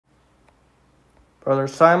Brother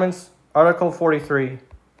Simon's Article 43,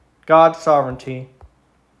 God's Sovereignty.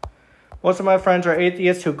 Most of my friends are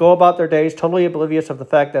atheists who go about their days totally oblivious of the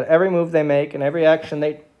fact that every move they make and every action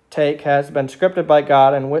they take has been scripted by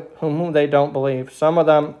God and with whom they don't believe. Some of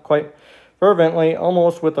them quite fervently,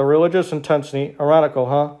 almost with a religious intensity. Ironical,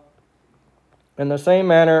 huh? In the same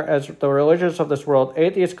manner as the religious of this world,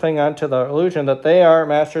 atheists cling on to the illusion that they are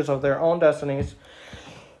masters of their own destinies.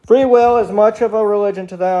 Free will is much of a religion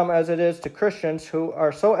to them as it is to Christians who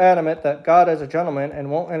are so adamant that God is a gentleman and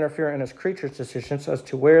won't interfere in his creatures' decisions as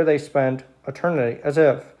to where they spend eternity. As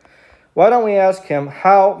if, why don't we ask him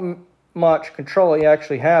how much control he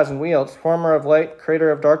actually has and wields? Former of light, creator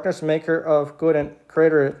of darkness, maker of good and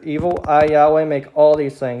creator of evil. I, Yahweh, make all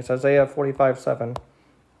these things. Isaiah 45:7.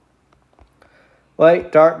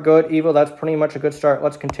 Light, dark, good, evil, that's pretty much a good start.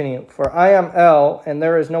 Let's continue. For I am El, and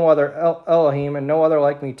there is no other Elohim, and no other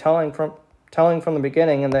like me, telling from the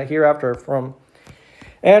beginning and the hereafter from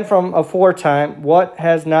aforetime what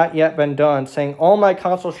has not yet been done, saying, all my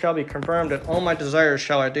counsel shall be confirmed, and all my desires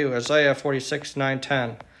shall I do. Isaiah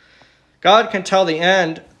 46:9-10. God can tell the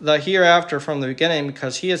end, the hereafter from the beginning,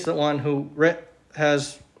 because he is the one who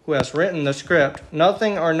has written the script.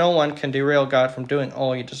 Nothing or no one can derail God from doing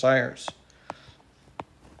all he desires.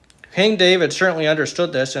 King David certainly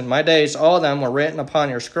understood this. In my days, all of them were written upon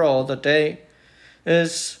your scroll. The day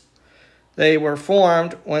is they were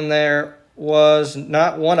formed when there was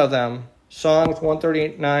not one of them. Psalms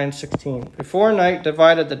 139:16. Before night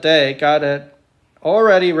divided the day, God had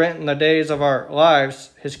already written the days of our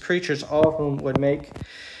lives, his creatures, all of whom would make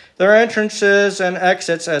their entrances and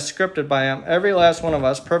exits as scripted by him. Every last one of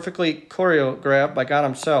us perfectly choreographed by God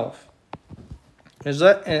himself. Is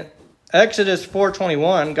that Exodus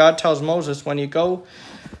 4:21, God tells Moses, when you go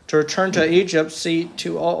to return to Egypt, see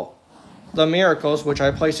to all the miracles which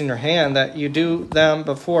I place in your hand, that you do them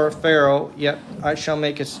before Pharaoh, yet I shall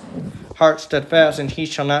make his heart steadfast, and he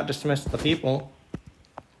shall not dismiss the people.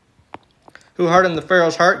 Who hardened the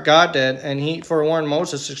Pharaoh's heart? God did, and he forewarned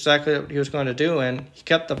Moses exactly what he was going to do, and he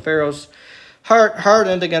kept the Pharaoh's heart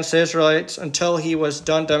hardened against the Israelites until he was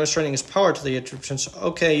done demonstrating his power to the Egyptians.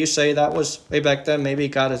 Okay, you say that was way back then. Maybe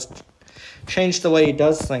God has changed the way he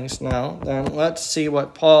does things now. Then let's see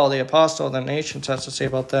what Paul, the apostle of the nations, has to say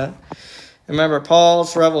about that. Remember,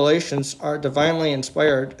 Paul's revelations are divinely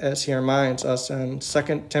inspired, as he reminds us in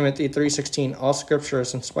 2 Timothy 3:16. All scripture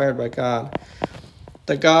is inspired by God.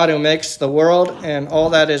 The God who makes the world and all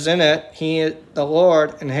that is in it, he, the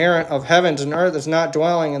Lord, inherent of heavens and earth, is not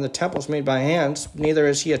dwelling in the temples made by hands, neither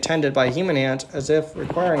is he attended by human hands, as if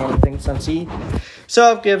requiring anything, since he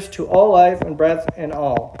himself gives to all life and breath and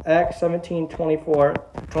all. Acts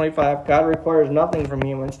 17:24-25. God requires nothing from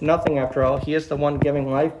humans, nothing after all. He is the one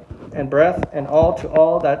giving life and breath and all to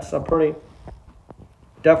all. That's a pretty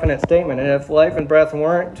definite statement. And if life and breath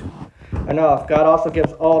weren't enough, God also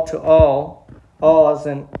gives all to all as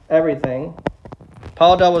in everything.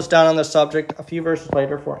 Paul doubles down on the subject a few verses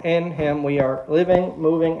later, for in him we are living,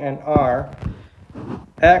 moving, and are.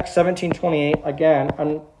 Acts 17:28, again,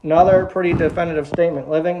 another pretty definitive statement.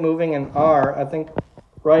 Living, moving, and are. I think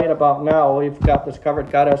right about now we've got this covered.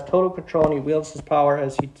 God has total control, and he wields his power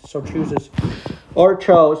as he so chooses or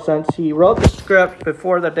chose, since he wrote the script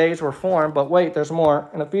before the days were formed. But wait, there's more.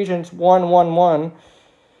 In Ephesians 1:1-1,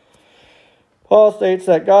 Paul states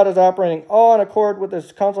that God is operating all in accord with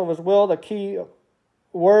his counsel of his will. The key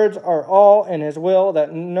words are all in his will,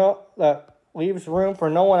 that leaves room for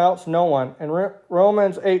no one else, no one. In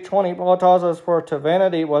Romans 8:20, Paul tells us, for to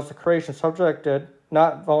vanity was the creation subjected,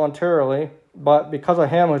 not voluntarily, but because of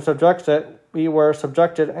him who subjects it, we were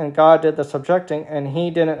subjected, and God did the subjecting, and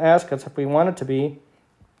he didn't ask us if we wanted to be.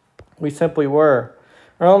 We simply were.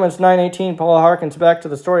 Romans 9:18, Paul harkens back to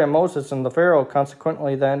the story of Moses and the Pharaoh,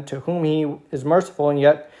 consequently then, to whom he is merciful, and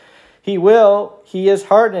yet he is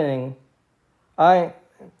hardening.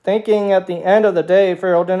 Thinking at the end of the day,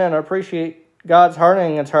 Pharaoh didn't appreciate God's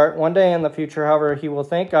hardening his heart. One day in the future, however, he will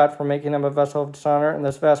thank God for making him a vessel of dishonor in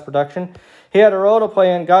this vast production. He had a role to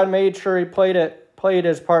play, and God made sure he played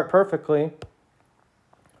his part perfectly.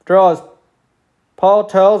 After all, as Paul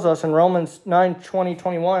tells us in Romans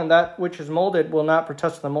 9:20-21, that which is molded will not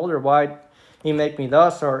protest to the molder, why ye make me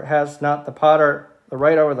thus, or has not the potter the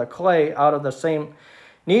right over the clay, out of the same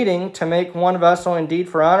kneading, to make one vessel indeed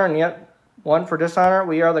for honor, and yet one for dishonor?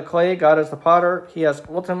 We are the clay, God is the potter. He has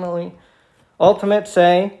ultimate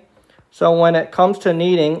say. So when it comes to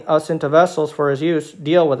kneading us into vessels for his use,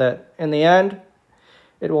 deal with it. In the end,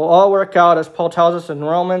 it will all work out, as Paul tells us in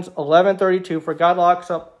Romans 11:32, for God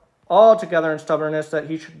locks up all together in stubbornness, that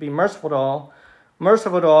he should be merciful to all.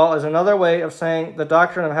 Merciful to all is another way of saying the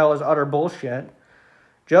doctrine of hell is utter bullshit.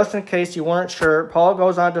 Just in case you weren't sure, Paul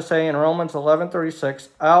goes on to say in Romans 11:36,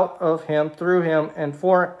 out of him, through him, and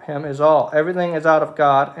for him is all. Everything is out of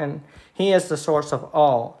God, and he is the source of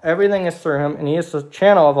all. Everything is through him, and he is the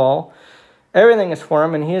channel of all. Everything is for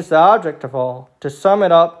him, and he is the object of all. To sum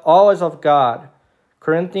it up, all is of God.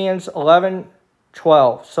 Corinthians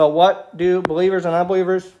 11:12. So what do believers and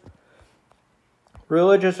unbelievers,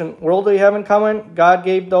 religious and worldly, have in common? God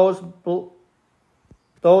gave those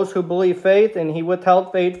who believe faith, and he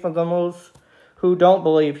withheld faith from those who don't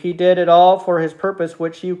believe. He did it all for his purpose,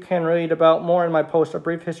 which you can read about more in my post, A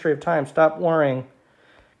Brief History of Time. Stop worrying.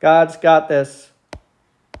 God's got this.